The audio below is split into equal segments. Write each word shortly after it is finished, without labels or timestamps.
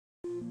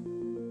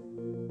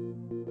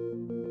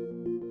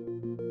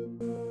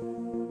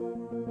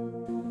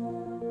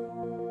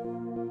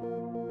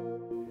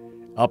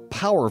A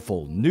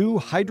powerful new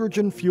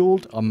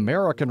hydrogen-fueled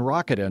American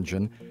rocket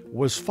engine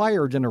was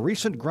fired in a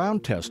recent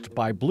ground test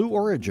by Blue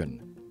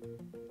Origin.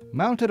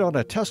 Mounted on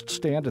a test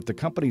stand at the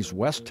company's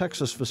West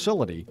Texas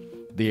facility,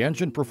 the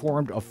engine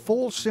performed a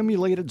full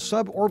simulated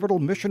suborbital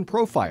mission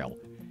profile,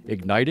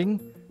 igniting,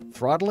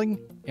 throttling,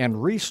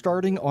 and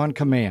restarting on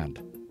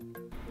command.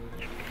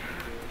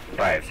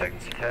 5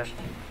 seconds to test.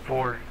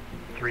 4,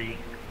 3,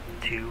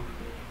 2,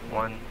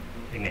 1,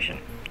 ignition.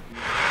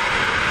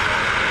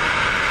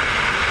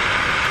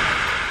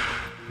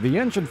 The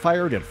engine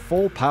fired at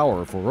full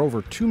power for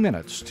over 2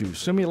 minutes to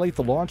simulate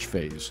the launch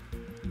phase,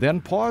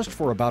 then paused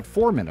for about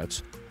 4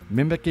 minutes,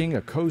 mimicking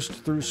a coast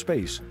through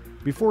space,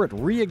 before it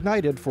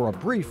reignited for a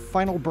brief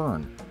final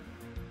burn.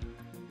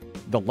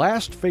 The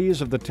last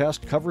phase of the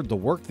test covered the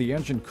work the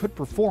engine could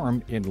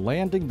perform in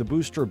landing the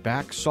booster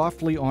back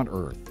softly on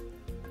Earth.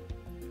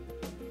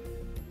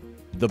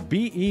 The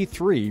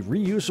BE-3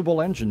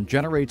 reusable engine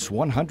generates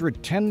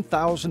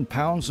 110,000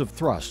 pounds of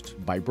thrust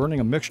by burning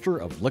a mixture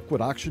of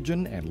liquid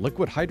oxygen and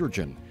liquid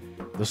hydrogen,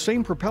 the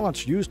same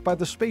propellants used by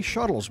the Space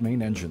Shuttle's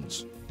main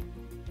engines.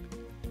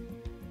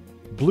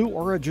 Blue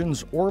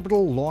Origin's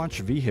Orbital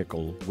launch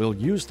vehicle will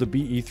use the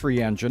BE-3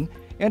 engine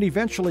and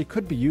eventually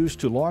could be used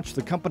to launch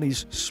the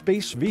company's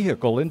space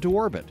vehicle into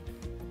orbit.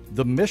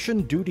 The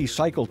Mission Duty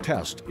Cycle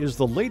test is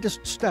the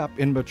latest step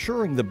in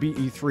maturing the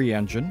BE-3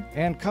 engine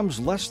and comes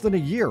less than a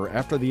year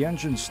after the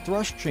engine's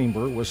thrust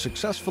chamber was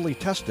successfully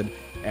tested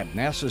at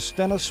NASA's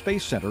Stennis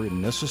Space Center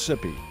in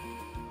Mississippi.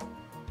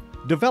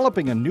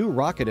 Developing a new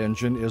rocket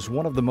engine is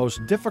one of the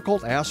most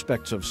difficult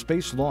aspects of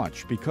space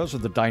launch because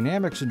of the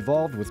dynamics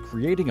involved with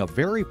creating a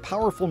very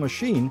powerful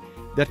machine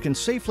that can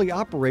safely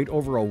operate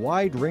over a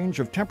wide range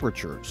of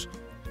temperatures.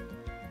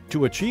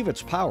 To achieve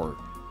its power,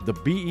 the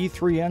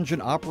BE-3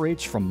 engine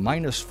operates from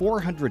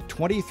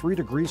 -423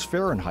 degrees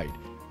Fahrenheit,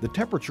 the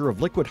temperature of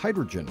liquid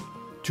hydrogen,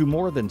 to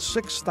more than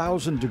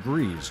 6,000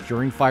 degrees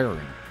during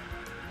firing.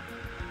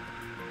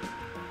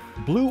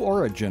 Blue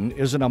Origin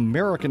is an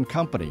American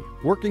company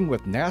working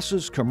with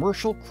NASA's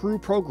Commercial Crew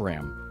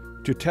Program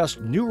to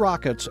test new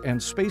rockets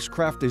and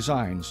spacecraft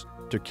designs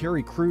to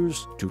carry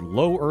crews to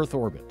low Earth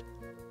orbit.